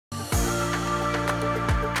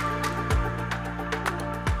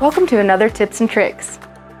Welcome to another Tips and Tricks.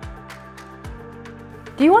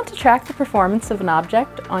 Do you want to track the performance of an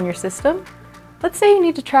object on your system? Let's say you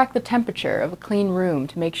need to track the temperature of a clean room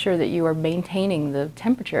to make sure that you are maintaining the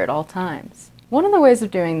temperature at all times. One of the ways of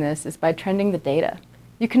doing this is by trending the data.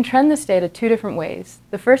 You can trend this data two different ways.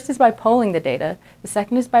 The first is by polling the data. The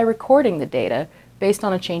second is by recording the data based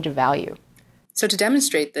on a change of value. So to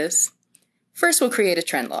demonstrate this, first we'll create a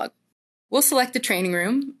trend log. We'll select the training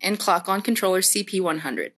room and clock on controller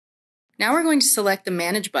CP100. Now we're going to select the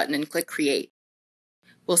Manage button and click Create.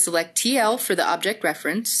 We'll select TL for the object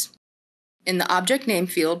reference. In the object name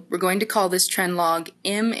field, we're going to call this trend log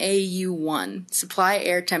MAU1, Supply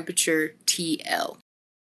Air Temperature TL.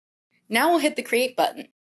 Now we'll hit the Create button.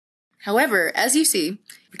 However, as you see,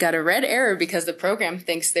 we got a red error because the program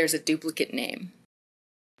thinks there's a duplicate name.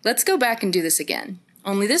 Let's go back and do this again.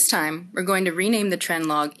 Only this time, we're going to rename the trend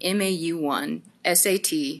log MAU1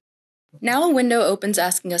 SAT. Now a window opens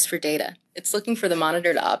asking us for data. It's looking for the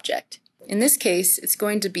monitored object. In this case, it's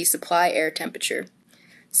going to be supply air temperature.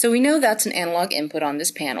 So we know that's an analog input on this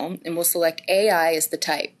panel, and we'll select AI as the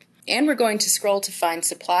type. And we're going to scroll to find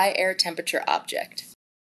supply air temperature object.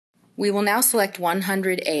 We will now select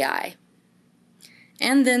 100 AI,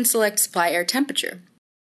 and then select supply air temperature.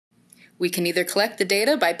 We can either collect the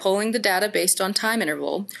data by polling the data based on time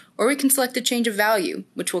interval, or we can select a change of value,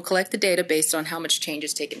 which will collect the data based on how much change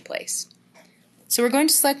has taken place. So we're going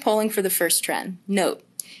to select polling for the first trend. Note,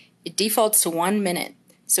 it defaults to 1 minute,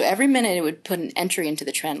 so every minute it would put an entry into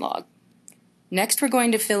the trend log. Next, we're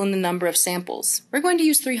going to fill in the number of samples. We're going to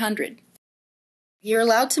use 300. You're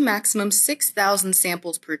allowed to maximum 6,000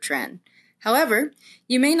 samples per trend. However,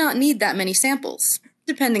 you may not need that many samples,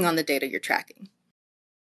 depending on the data you're tracking.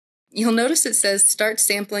 You'll notice it says start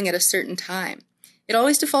sampling at a certain time. It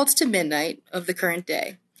always defaults to midnight of the current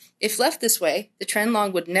day. If left this way, the trend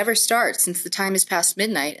log would never start since the time is past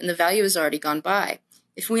midnight and the value has already gone by.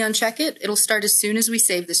 If we uncheck it, it'll start as soon as we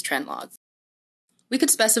save this trend log. We could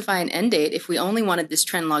specify an end date if we only wanted this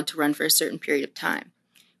trend log to run for a certain period of time.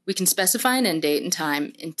 We can specify an end date and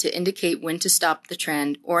time to indicate when to stop the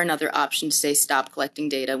trend, or another option to say stop collecting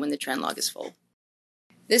data when the trend log is full.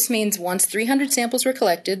 This means once 300 samples were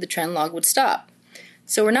collected, the trend log would stop.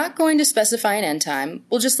 So we're not going to specify an end time,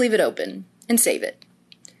 we'll just leave it open and save it.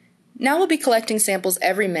 Now we'll be collecting samples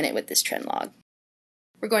every minute with this trend log.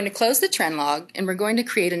 We're going to close the trend log, and we're going to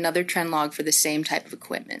create another trend log for the same type of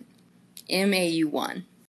equipment. MAU1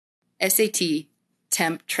 SAT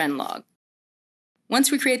temp trend log. Once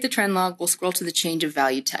we create the trend log, we'll scroll to the change of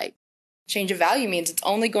value type. Change of value means it's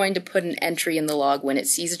only going to put an entry in the log when it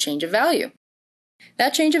sees a change of value.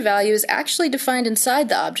 That change of value is actually defined inside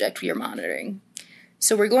the object we are monitoring.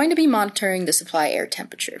 So we're going to be monitoring the supply air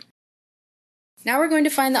temperature. Now we're going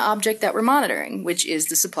to find the object that we're monitoring, which is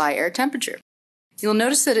the supply air temperature. You'll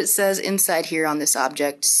notice that it says inside here on this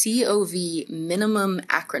object, COV minimum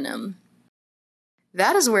acronym.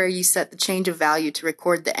 That is where you set the change of value to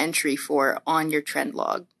record the entry for on your trend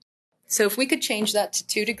log. So if we could change that to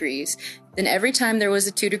 2 degrees, then every time there was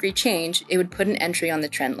a 2-degree change, it would put an entry on the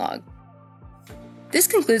trend log. This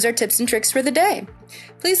concludes our tips and tricks for the day.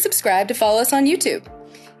 Please subscribe to follow us on YouTube.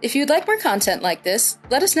 If you'd like more content like this,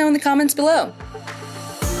 let us know in the comments below.